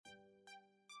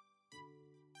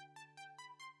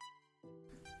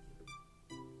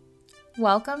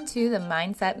Welcome to the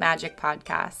Mindset Magic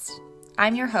Podcast.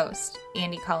 I'm your host,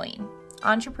 Andy Colleen,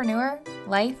 entrepreneur,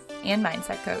 life, and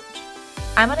mindset coach.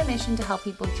 I'm on a mission to help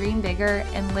people dream bigger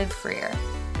and live freer,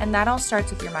 and that all starts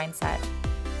with your mindset.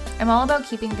 I'm all about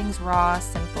keeping things raw,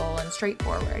 simple, and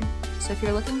straightforward. So if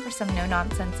you're looking for some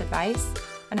no-nonsense advice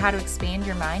on how to expand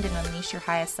your mind and unleash your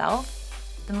highest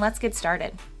self, then let's get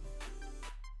started.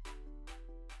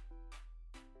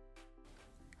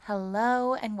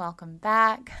 Hello and welcome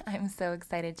back. I'm so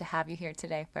excited to have you here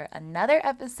today for another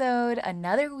episode,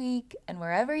 another week, and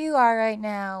wherever you are right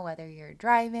now, whether you're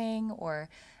driving or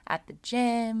at the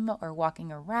gym or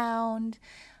walking around,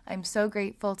 I'm so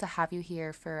grateful to have you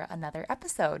here for another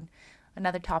episode,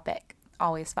 another topic,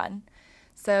 always fun.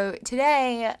 So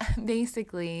today,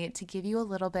 basically, to give you a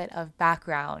little bit of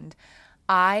background,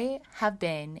 I have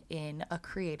been in a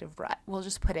creative rut. We'll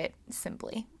just put it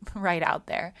simply right out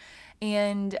there.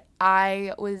 And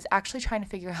I was actually trying to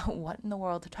figure out what in the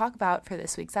world to talk about for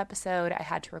this week's episode. I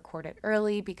had to record it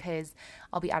early because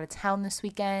I'll be out of town this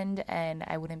weekend and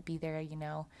I wouldn't be there,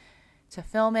 to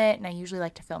film it. And I usually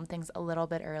like to film things a little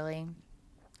bit early.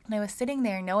 And I was sitting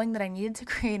there knowing that I needed to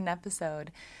create an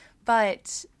episode,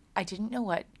 but I didn't know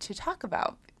what to talk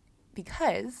about,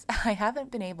 because I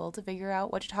haven't been able to figure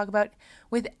out what to talk about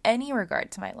with any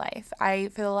regard to my life. I,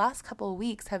 for the last couple of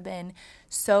weeks, have been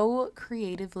so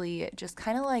creatively just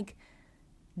kind of like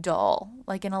dull,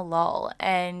 like in a lull.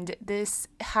 And this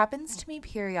happens to me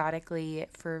periodically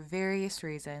for various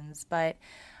reasons, but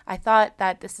I thought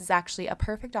that this is actually a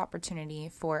perfect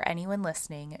opportunity for anyone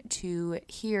listening to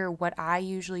hear what I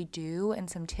usually do and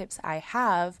some tips I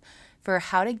have for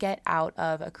how to get out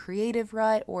of a creative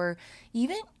rut, or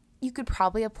even you could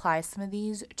probably apply some of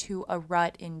these to a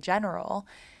rut in general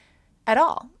at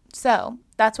all. So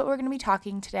that's what we're going to be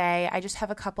talking today. I just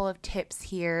have a couple of tips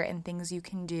here and things you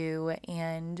can do,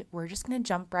 and we're just going to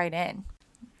jump right in.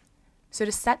 So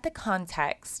to set the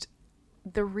context,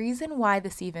 the reason why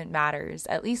this even matters,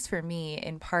 at least for me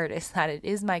in part, is that it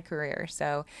is my career.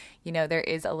 So, there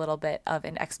is a little bit of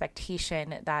an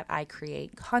expectation that I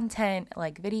create content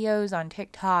like videos on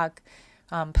TikTok,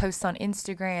 posts on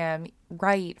Instagram,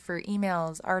 write for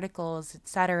emails, articles,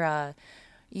 etc.,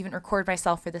 even record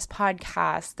myself for this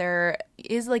podcast. There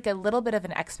is like a little bit of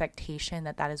an expectation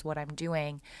that is what I'm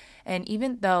doing. And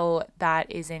even though that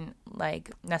isn't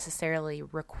like necessarily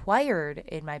required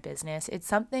in my business, it's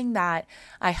something that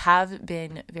I have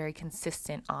been very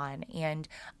consistent on, and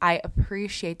I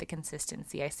appreciate the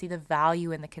consistency. I see the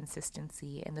value in the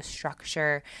consistency and the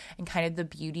structure and kind of the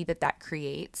beauty that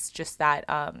creates, just that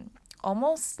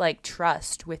almost like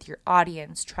trust with your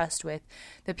audience, trust with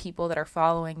the people that are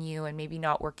following you and maybe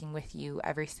not working with you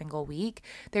every single week.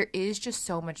 There is just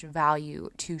so much value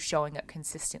to showing up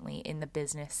consistently in the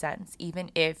business sense,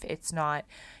 even if it's not,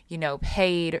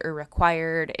 paid or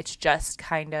required. It's just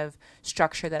kind of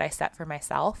structure that I set for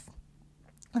myself.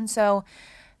 And so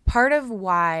part of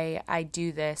why I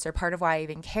do this, or part of why I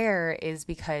even care, is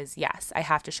because, yes, I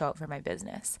have to show up for my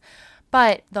business.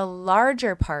 But the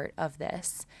larger part of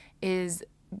this is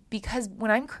because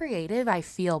when I'm creative, I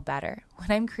feel better.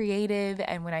 When I'm creative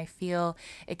and when I feel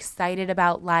excited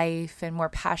about life and more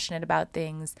passionate about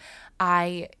things,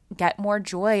 I get more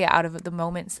joy out of the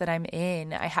moments that I'm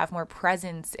in. I have more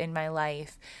presence in my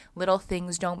life. Little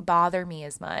things don't bother me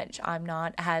as much. I'm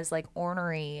not as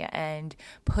ornery and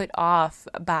put off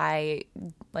by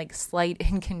slight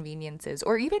inconveniences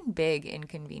or even big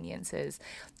inconveniences.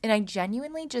 And I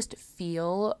genuinely just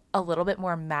feel a little bit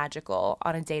more magical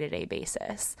on a day-to-day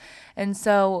basis. And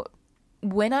so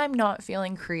when I'm not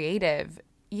feeling creative,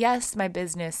 yes, my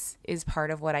business is part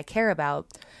of what I care about,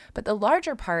 but the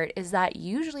larger part is that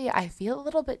usually I feel a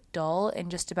little bit dull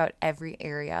in just about every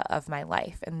area of my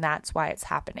life, and that's why it's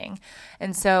happening.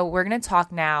 And so we're going to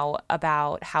talk now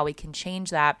about how we can change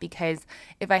that, because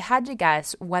if I had to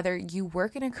guess, whether you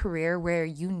work in a career where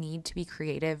you need to be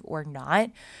creative or not,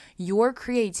 your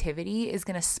creativity is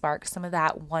going to spark some of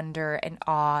that wonder and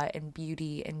awe and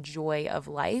beauty and joy of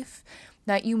life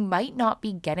that you might not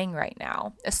be getting right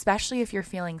now, especially if you're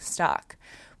feeling stuck.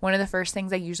 One of the first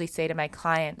things I usually say to my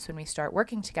clients when we start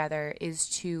working together is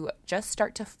to just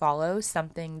start to follow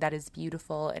something that is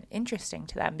beautiful and interesting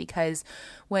to them, because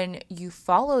when you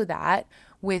follow that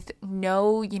with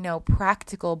no,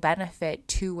 practical benefit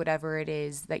to whatever it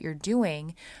is that you're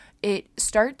doing, it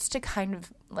starts to kind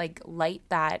of light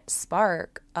that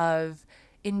spark of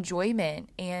enjoyment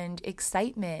and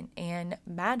excitement and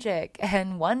magic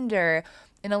and wonder,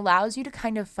 and allows you to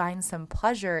kind of find some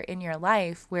pleasure in your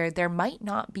life where there might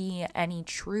not be any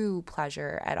true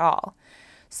pleasure at all.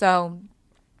 So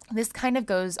this kind of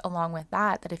goes along with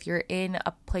that if you're in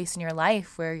a place in your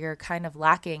life where you're kind of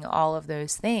lacking all of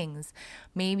those things,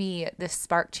 maybe this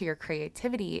spark to your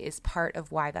creativity is part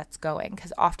of why that's going,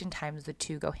 because oftentimes the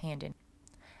two go hand in.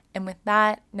 And with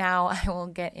that, now I will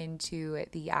get into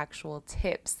the actual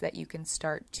tips that you can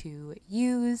start to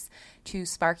use to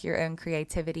spark your own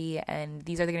creativity. And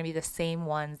these are going to be the same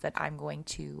ones that I'm going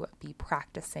to be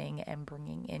practicing and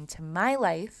bringing into my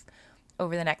life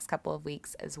over the next couple of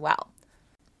weeks as well.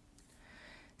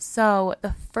 So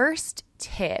the first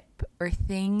tip or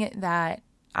thing that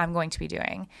I'm going to be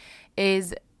doing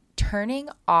is turning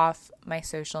off my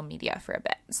social media for a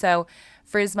bit. So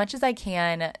for as much as I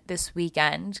can this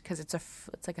weekend, because it's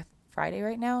like a Friday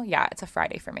right now. Yeah, it's a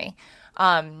Friday for me.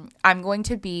 I'm going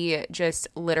to be just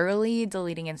literally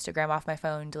deleting Instagram off my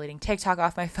phone, deleting TikTok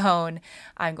off my phone.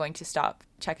 I'm going to stop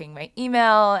checking my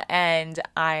email, and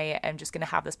I am just going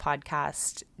to have this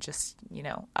podcast just,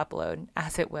 upload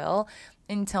as it will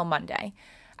until Monday.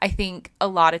 I think a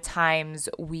lot of times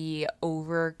we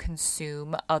over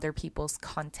consume other people's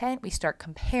content. We start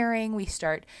comparing, we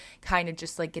start kind of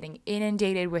just like getting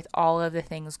inundated with all of the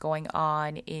things going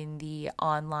on in the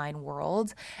online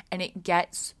world. And it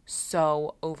gets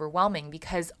so overwhelming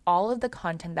because all of the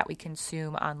content that we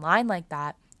consume online like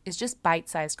that is just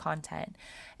bite-sized content.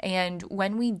 And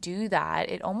when we do that,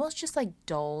 it almost just like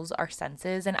dulls our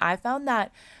senses. And I found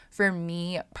that for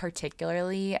me,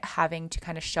 particularly having to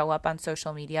kind of show up on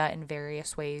social media in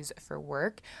various ways for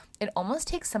work, it almost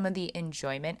takes some of the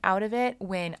enjoyment out of it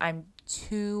when I'm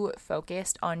too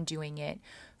focused on doing it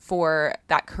for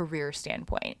that career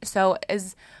standpoint. So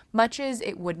as much as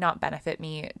it would not benefit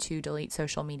me to delete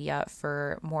social media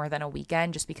for more than a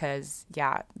weekend, just because,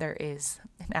 there is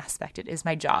an aspect, it is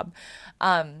my job.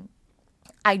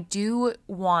 I do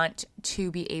want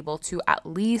to be able to at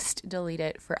least delete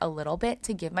it for a little bit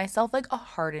to give myself like a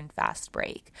hard and fast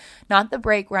break. Not the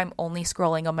break where I'm only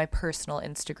scrolling on my personal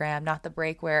Instagram, not the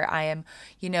break where I am,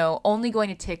 only going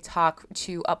to TikTok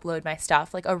to upload my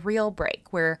stuff, like a real break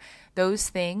where those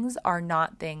things are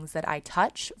not things that I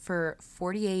touch for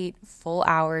 48 full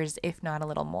hours, if not a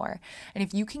little more. And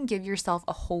if you can give yourself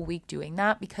a whole week doing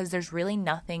that, because there's really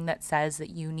nothing that says that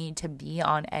you need to be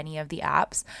on any of the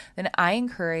apps, then I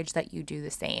encourage that you do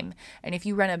the same. And if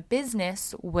you run a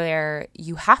business where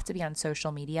you have to be on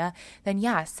social media, then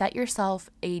set yourself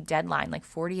a deadline, like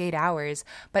 48 hours,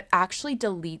 but actually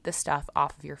delete the stuff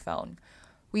off of your phone.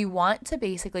 We want to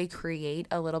basically create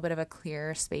a little bit of a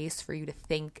clearer space for you to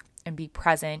think and be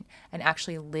present and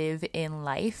actually live in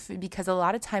life, because a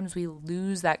lot of times we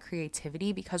lose that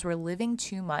creativity because we're living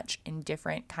too much in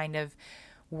different kind of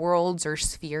worlds or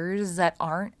spheres that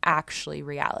aren't actually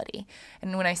reality.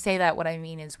 And when I say that, what I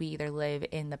mean is we either live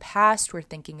in the past, we're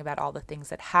thinking about all the things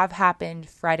that have happened,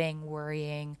 fretting,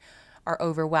 worrying, are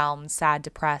overwhelmed, sad,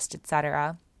 depressed,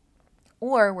 etc.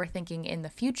 Or we're thinking in the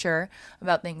future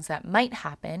about things that might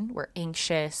happen. We're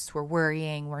anxious, we're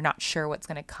worrying, we're not sure what's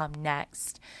going to come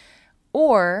next.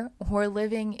 Or we're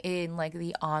living in like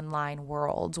the online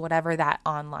world, whatever that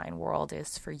online world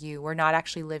is for you. We're not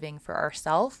actually living for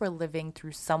ourselves. We're living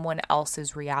through someone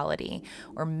else's reality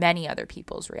or many other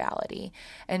people's reality.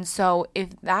 And so if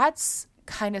that's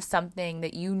kind of something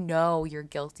that you're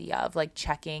guilty of, like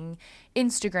checking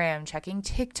Instagram, checking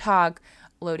TikTok,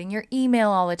 loading your email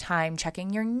all the time,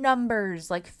 checking your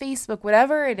numbers, like Facebook,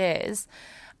 whatever it is,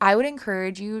 I would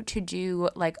encourage you to do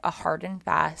like a hard and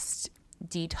fast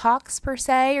detox per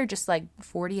se, or just like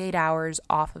 48 hours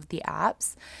off of the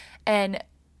apps, and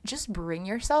just bring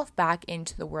yourself back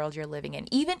into the world you're living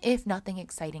in, even if nothing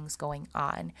exciting is going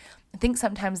on. I think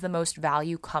sometimes the most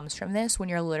value comes from this when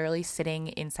you're literally sitting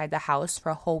inside the house for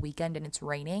a whole weekend and it's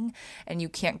raining and you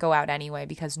can't go out anyway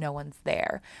because no one's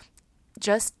there.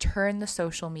 Just turn the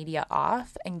social media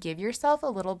off and give yourself a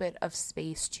little bit of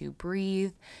space to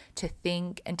breathe, to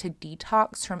think, and to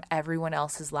detox from everyone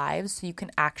else's lives so you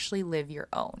can actually live your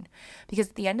own. Because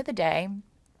at the end of the day,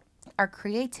 our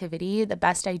creativity, the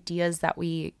best ideas that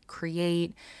we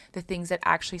create, the things that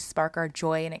actually spark our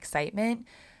joy and excitement,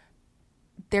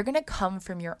 they're going to come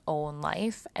from your own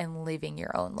life and living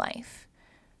your own life.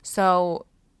 So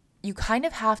you kind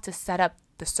of have to set up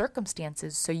the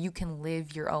circumstances so you can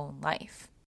live your own life.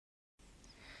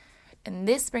 And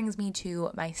this brings me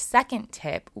to my second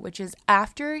tip, which is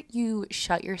after you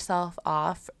shut yourself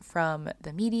off from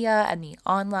the media and the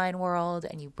online world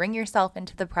and you bring yourself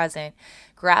into the present,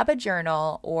 grab a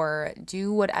journal or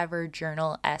do whatever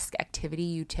journal-esque activity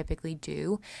you typically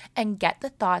do and get the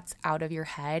thoughts out of your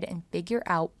head and figure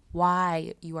out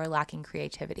why you are lacking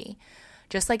creativity.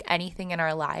 just like anything in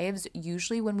our lives,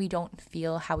 usually when we don't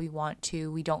feel how we want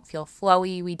to, we don't feel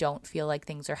flowy, we don't feel like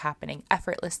things are happening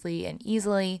effortlessly and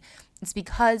easily, it's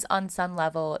because on some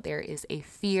level there is a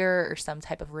fear or some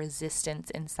type of resistance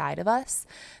inside of us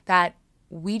that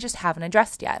we just haven't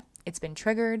addressed yet. It's been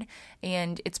triggered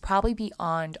and it's probably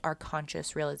beyond our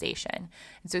conscious realization.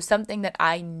 And so something that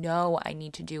I know I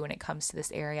need to do when it comes to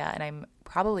this area, and I'm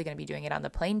probably going to be doing it on the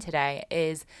plane today,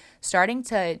 is starting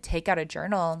to take out a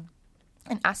journal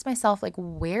and ask myself, like,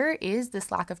 where is this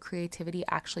lack of creativity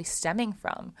actually stemming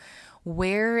from?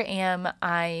 Where am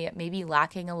I maybe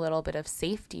lacking a little bit of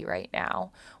safety right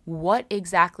now? What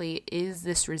exactly is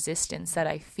this resistance that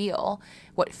I feel?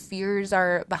 What fears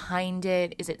are behind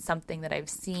it? Is it something that I've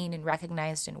seen and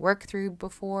recognized and worked through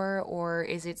before? Or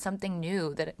is it something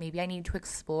new that maybe I need to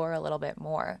explore a little bit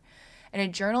more? And a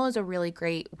journal is a really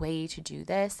great way to do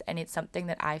this. And it's something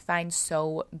that I find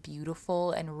so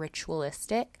beautiful and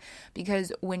ritualistic,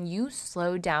 because when you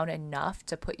slow down enough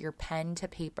to put your pen to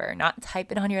paper, not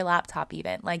type it on your laptop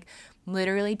even, like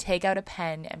literally take out a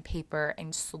pen and paper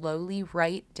and slowly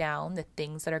write down the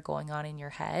things that are going on in your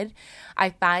head, I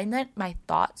find that my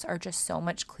thoughts are just so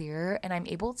much clearer and I'm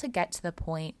able to get to the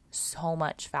point so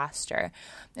much faster.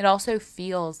 It also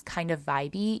feels kind of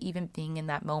vibey, even being in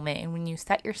that moment. And when you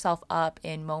set yourself up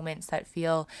in moments that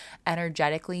feel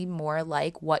energetically more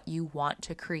like what you want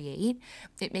to create,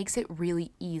 it makes it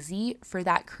really easy for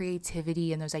that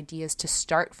creativity and those ideas to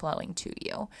start flowing to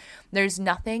you. There's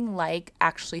nothing like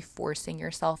actually forcing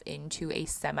yourself into a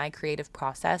semi-creative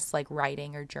process like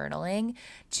writing or journaling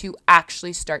to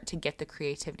actually start to get the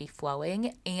creativity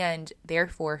flowing and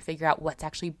therefore figure out what's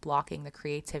actually blocking the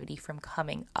creativity from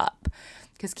coming up.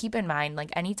 Because keep in mind,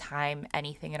 like anytime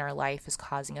anything in our life is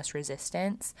causing us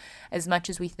resistance, as much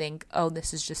as we think, oh,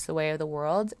 this is just the way of the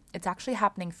world, it's actually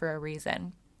happening for a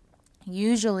reason.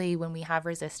 Usually when we have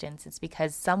resistance, it's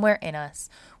because somewhere in us,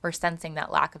 we're sensing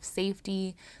that lack of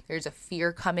safety. There's a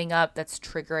fear coming up that's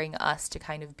triggering us to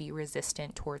kind of be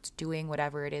resistant towards doing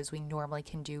whatever it is we normally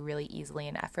can do really easily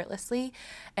and effortlessly.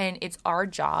 And it's our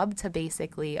job to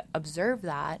basically observe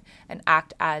that and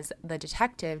act as the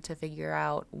detective to figure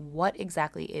out what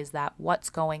exactly is that, what's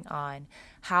going on,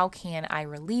 how can I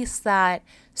release that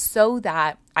so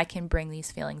that I can bring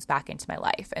these feelings back into my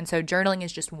life. And so journaling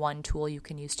is just one tool you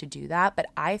can use to do that. But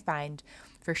I find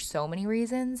for so many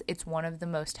reasons, it's one of the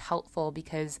most helpful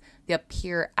because the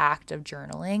pure act of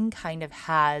journaling kind of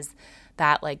has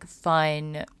that like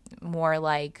fun, more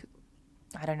like,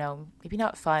 I don't know, maybe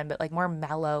not fun, but like more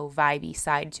mellow, vibey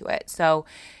side to it. So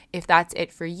if that's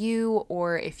it for you,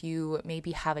 or if you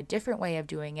maybe have a different way of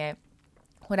doing it,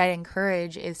 what I'd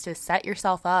encourage is to set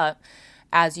yourself up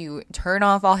as you turn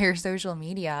off all your social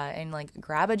media and like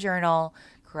grab a journal,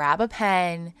 grab a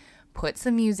pen, put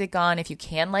some music on, if you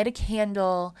can light a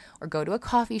candle or go to a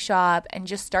coffee shop and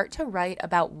just start to write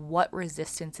about what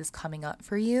resistance is coming up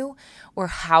for you or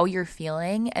how you're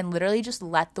feeling, and literally just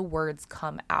let the words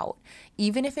come out.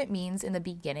 Even if it means in the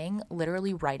beginning,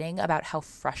 literally writing about how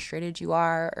frustrated you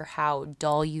are or how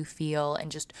dull you feel,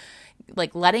 and just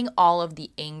like letting all of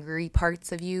the angry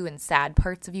parts of you and sad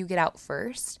parts of you get out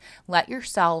first. Let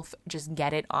yourself just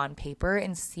get it on paper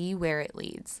and see where it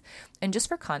leads. And just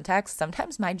for context,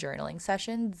 sometimes my journaling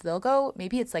sessions, they'll go,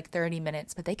 maybe it's like 30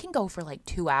 minutes, but they can go for like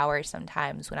 2 hours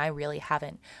sometimes when I really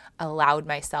haven't allowed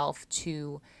myself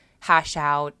to hash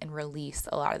out and release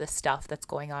a lot of the stuff that's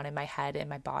going on in my head and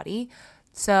my body.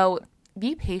 So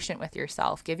be patient with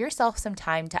yourself. Give yourself some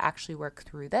time to actually work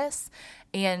through this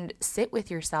and sit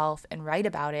with yourself and write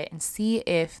about it and see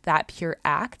if that pure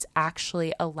act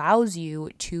actually allows you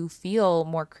to feel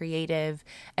more creative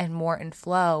and more in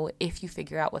flow if you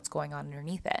figure out what's going on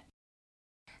underneath it.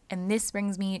 And this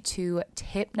brings me to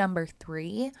tip number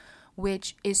 3,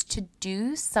 which is to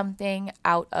do something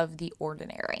out of the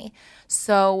ordinary.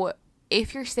 So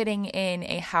if you're sitting in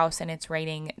a house and it's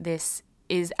raining, this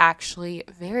is actually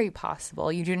very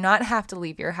possible. You do not have to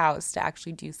leave your house to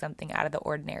actually do something out of the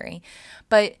ordinary.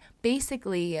 But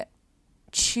basically,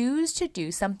 choose to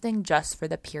do something just for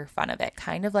the pure fun of it.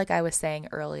 Kind of like I was saying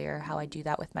earlier, how I do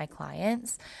that with my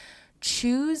clients.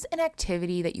 Choose an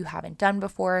activity that you haven't done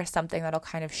before, something that'll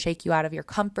kind of shake you out of your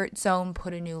comfort zone,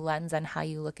 put a new lens on how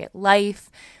you look at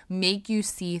life, make you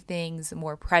see things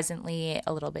more presently,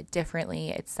 a little bit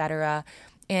differently, etc.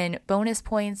 And bonus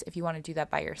points if you want to do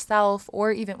that by yourself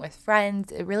or even with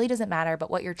friends, it really doesn't matter. But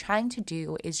what you're trying to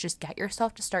do is just get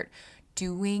yourself to start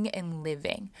doing and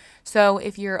living. So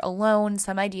if you're alone,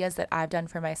 some ideas that I've done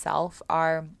for myself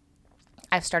are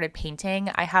I've started painting.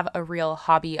 I have a real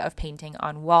hobby of painting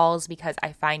on walls because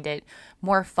I find it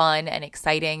more fun and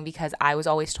exciting, because I was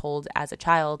always told as a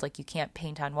child, like, you can't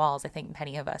paint on walls. I think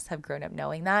many of us have grown up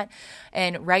knowing that.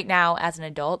 And right now as an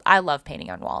adult, I love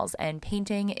painting on walls, and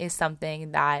painting is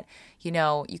something that, you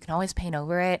can always paint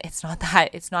over it. It's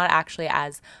not actually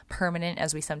as permanent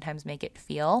as we sometimes make it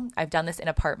feel. I've done this in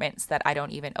apartments that I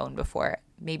don't even own before.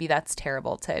 Maybe that's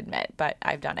terrible to admit, but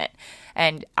I've done it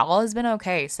and all has been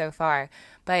okay so far.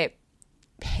 But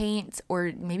paint,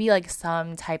 or maybe like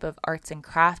some type of arts and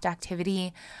craft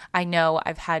activity. I know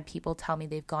I've had people tell me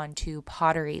they've gone to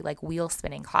pottery, like wheel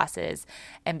spinning classes,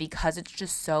 and because it's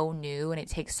just so new and it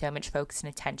takes so much focus and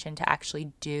attention to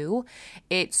actually do,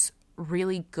 it's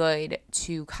really good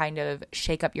to kind of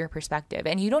shake up your perspective.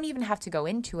 And you don't even have to go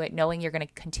into it knowing you're going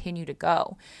to continue to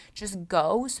go. Just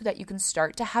go so that you can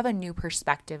start to have a new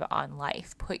perspective on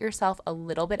life. Put yourself a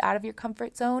little bit out of your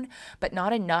comfort zone, but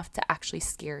not enough to actually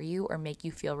scare you or make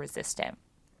you feel resistant.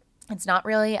 It's not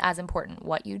really as important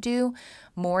what you do,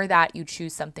 more that you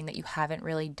choose something that you haven't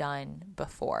really done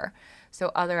before.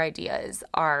 So other ideas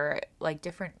are like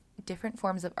different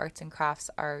forms of arts and crafts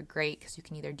are great because you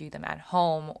can either do them at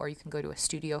home or you can go to a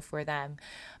studio for them.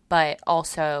 But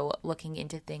also looking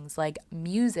into things like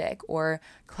music or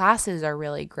classes are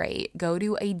really great. Go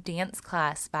to a dance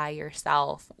class by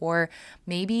yourself, or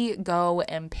maybe go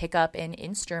and pick up an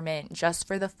instrument just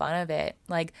for the fun of it.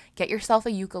 Like, get yourself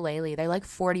a ukulele. They're like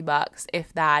 $40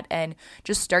 if that, and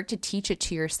just start to teach it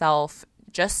to yourself,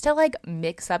 just to like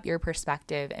mix up your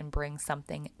perspective and bring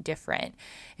something different.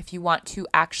 If you want to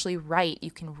actually write,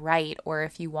 you can write. Or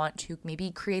if you want to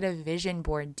maybe create a vision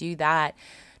board, do that.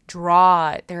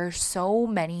 Draw. There are so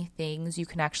many things you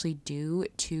can actually do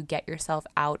to get yourself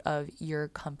out of your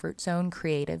comfort zone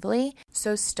creatively.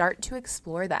 So start to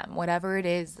explore them, whatever it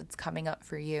is that's coming up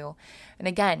for you. And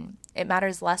again, it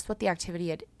matters less what the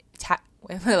activity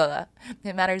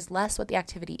it matters less what the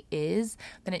activity is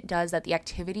than it does that the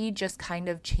activity just kind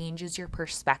of changes your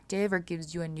perspective or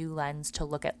gives you a new lens to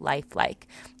look at life like.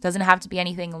 It doesn't have to be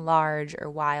anything large or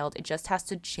wild. It just has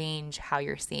to change how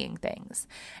you're seeing things.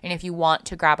 And if you want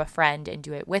to grab a friend and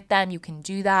do it with them, you can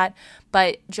do that.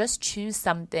 But just choose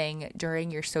something during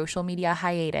your social media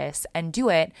hiatus and do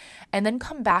it, and then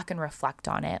come back and reflect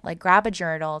on it. Like, grab a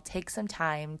journal, take some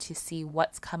time to see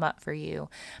what's come up for you,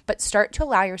 but start to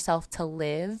allow yourself to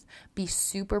live, be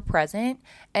super present,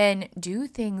 and do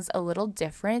things a little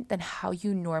different than how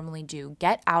you normally do.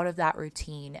 Get out of that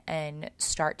routine and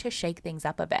start to shake things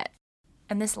up a bit.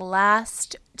 And this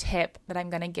last tip that I'm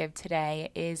going to give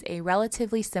today is a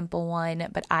relatively simple one,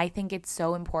 but I think it's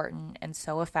so important and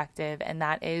so effective, and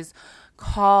that is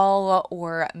call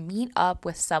or meet up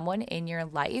with someone in your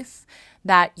life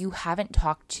that you haven't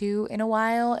talked to in a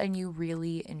while and you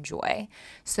really enjoy.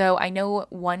 So I know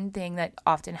one thing that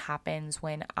often happens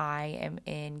when I am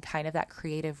in kind of that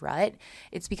creative rut,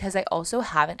 it's because I also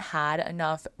haven't had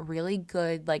enough really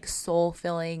good, like,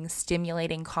 soul-filling,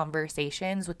 stimulating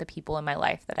conversations with the people in my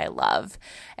life that I love.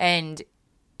 And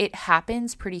it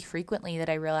happens pretty frequently that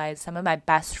I realize some of my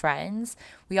best friends,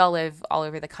 we all live all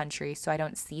over the country, so I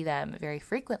don't see them very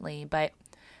frequently, but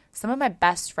some of my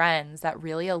best friends that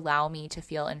really allow me to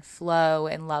feel in flow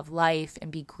and love life and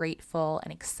be grateful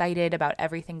and excited about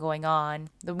everything going on,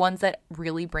 the ones that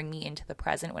really bring me into the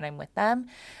present when I'm with them,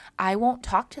 I won't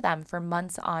talk to them for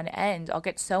months on end. I'll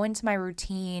get so into my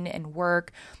routine and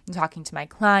work and talking to my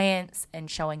clients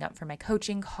and showing up for my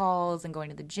coaching calls and going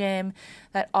to the gym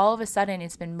that all of a sudden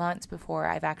it's been months before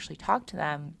I've actually talked to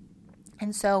them.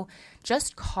 And so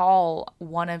just call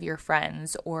one of your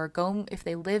friends, or go, if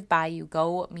they live by you,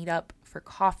 go meet up for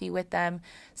coffee with them,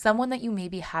 someone that you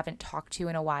maybe haven't talked to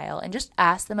in a while, and just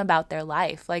ask them about their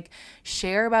life. Like,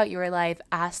 share about your life,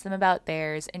 ask them about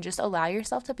theirs, and just allow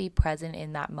yourself to be present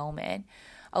in that moment.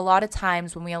 A lot of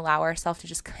times when we allow ourselves to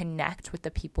just connect with the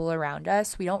people around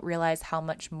us, we don't realize how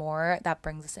much more that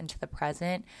brings us into the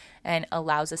present and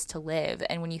allows us to live.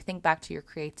 And when you think back to your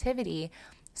creativity,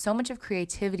 so much of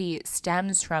creativity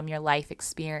stems from your life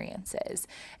experiences.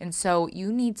 And so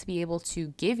you need to be able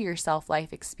to give yourself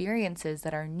life experiences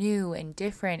that are new and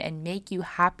different and make you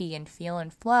happy and feel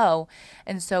and flow.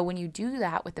 And so when you do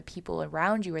that with the people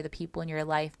around you or the people in your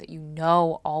life that you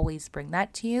know always bring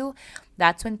that to you,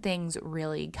 that's when things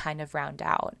really kind of round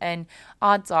out. And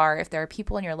odds are, if there are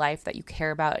people in your life that you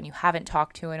care about and you haven't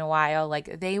talked to in a while,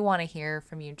 like, they want to hear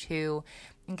from you too.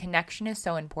 And connection is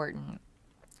so important,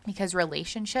 because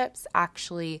relationships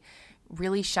actually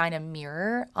really shine a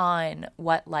mirror on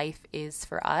what life is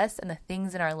for us and the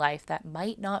things in our life that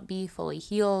might not be fully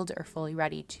healed or fully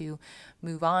ready to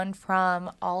move on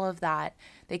from, all of that.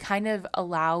 They kind of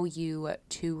allow you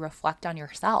to reflect on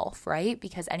yourself, right?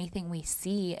 Because anything we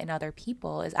see in other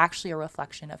people is actually a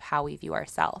reflection of how we view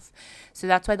ourselves. So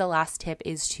that's why the last tip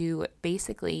is to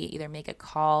basically either make a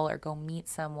call or go meet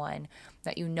someone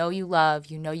that you know you love,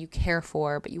 you know you care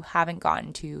for, but you haven't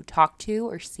gotten to talk to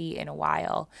or see in a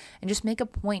while. And just make a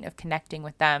point of connecting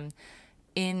with them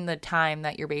in the time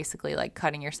that you're basically like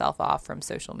cutting yourself off from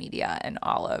social media and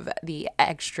all of the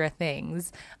extra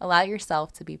things. Allow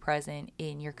yourself to be present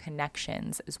in your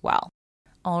connections as well.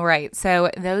 All right, so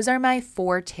those are my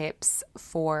 4 tips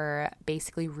for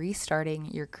basically restarting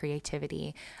your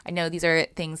creativity. I know these are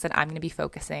things that I'm going to be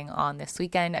focusing on this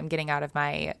weekend.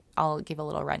 I'll give a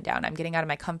little rundown. I'm getting out of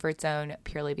my comfort zone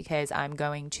purely because I'm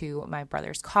going to my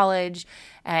brother's college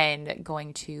and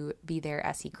going to be there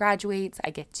as he graduates.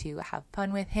 I get to have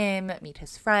fun with him, meet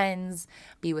his friends,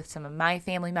 be with some of my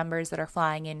family members that are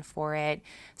flying in for it,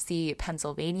 see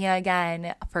Pennsylvania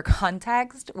again. For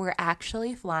context, we're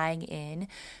actually flying in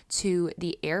to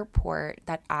the airport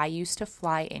that I used to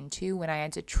fly into when I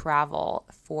had to travel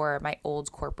for my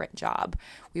old corporate job.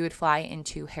 We would fly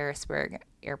into Harrisburg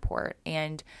Airport,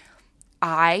 and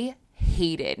I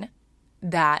hated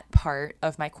that part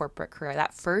of my corporate career.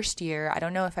 That first year, I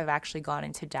don't know if I've actually gone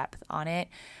into depth on it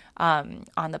on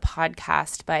the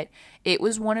podcast, but it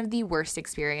was one of the worst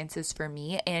experiences for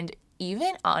me, and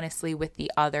even honestly with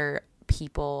the other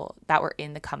people that were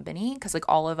in the company, because like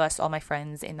all my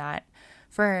friends in that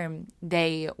firm,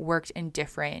 they worked in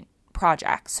different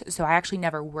projects. So I actually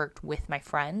never worked with my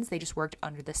friends. They just worked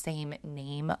under the same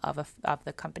name of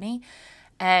the company.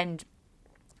 And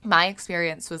my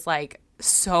experience was like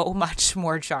so much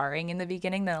more jarring in the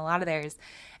beginning than a lot of theirs.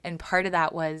 And part of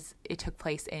that was it took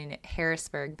place in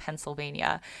Harrisburg,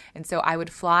 Pennsylvania. And so I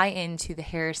would fly into the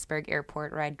Harrisburg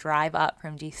airport, or I'd drive up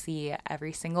from DC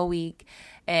every single week.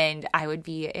 And I would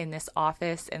be in this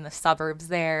office in the suburbs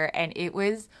there. And it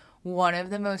was one of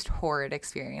the most horrid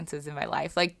experiences in my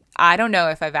life. Like, I don't know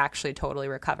if I've actually totally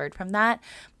recovered from that,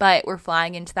 but we're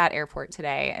flying into that airport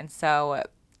today. And so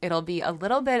it'll be a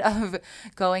little bit of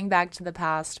going back to the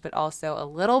past, but also a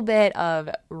little bit of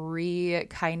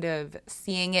kind of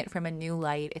seeing it from a new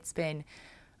light. It's been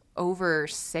over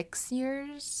 5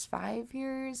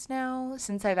 years now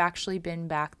since I've actually been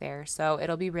back there. So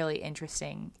it'll be really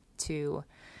interesting to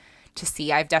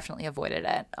see. I've definitely avoided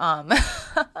it.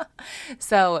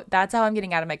 So that's how I'm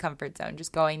getting out of my comfort zone.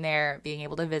 Just going there, being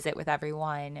able to visit with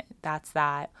everyone. That's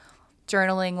that.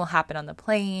 Journaling will happen on the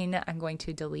plane. I'm going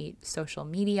to delete social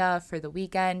media for the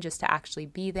weekend just to actually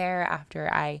be there after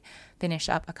I finish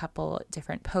up a couple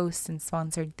different posts and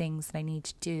sponsored things that I need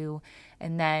to do.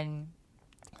 And then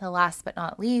the last but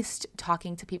not least,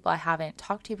 talking to people I haven't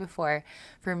talked to before.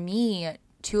 For me,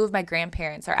 2 of my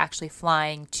grandparents are actually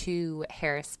flying to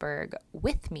Harrisburg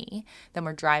with me. Then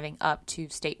we're driving up to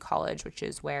State College, which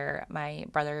is where my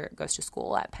brother goes to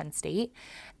school at Penn State.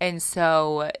 And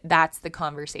so that's the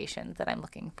conversations that I'm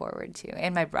looking forward to,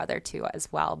 and my brother too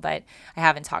as well. But I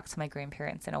haven't talked to my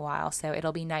grandparents in a while, so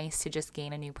it'll be nice to just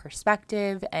gain a new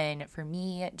perspective. And for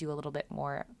me, do a little bit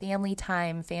more family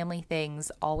time, family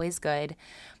things, always good.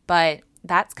 But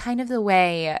that's kind of the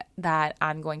way that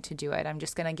I'm going to do it. I'm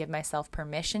just going to give myself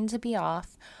permission to be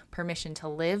off, permission to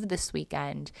live this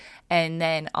weekend, and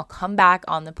then I'll come back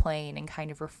on the plane and kind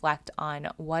of reflect on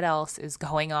what else is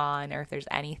going on, or if there's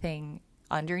anything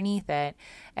underneath it,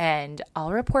 and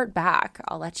I'll report back.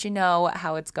 I'll let you know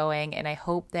how it's going, and I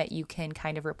hope that you can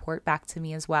kind of report back to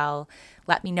me as well.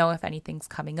 Let me know if anything's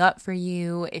coming up for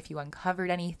you, if you uncovered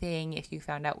anything, if you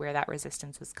found out where that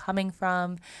resistance was coming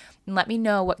from, and let me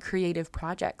know what creative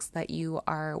projects that you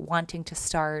are wanting to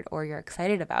start or you're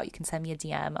excited about. You can send me a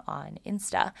DM on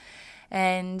Insta,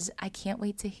 and I can't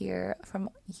wait to hear from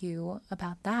you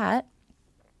about that.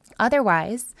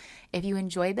 Otherwise, if you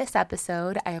enjoyed this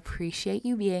episode, I appreciate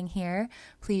you being here.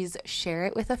 Please share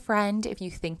it with a friend if you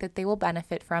think that they will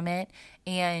benefit from it.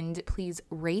 And please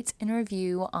rate and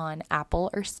review on Apple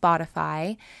or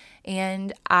Spotify.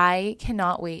 And I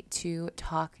cannot wait to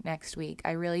talk next week.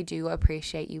 I really do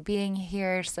appreciate you being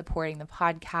here, supporting the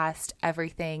podcast,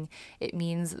 everything. It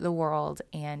means the world.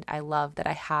 And I love that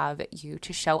I have you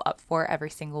to show up for every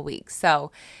single week.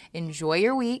 So enjoy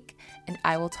your week, and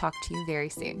I will talk to you very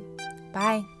soon.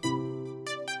 Bye.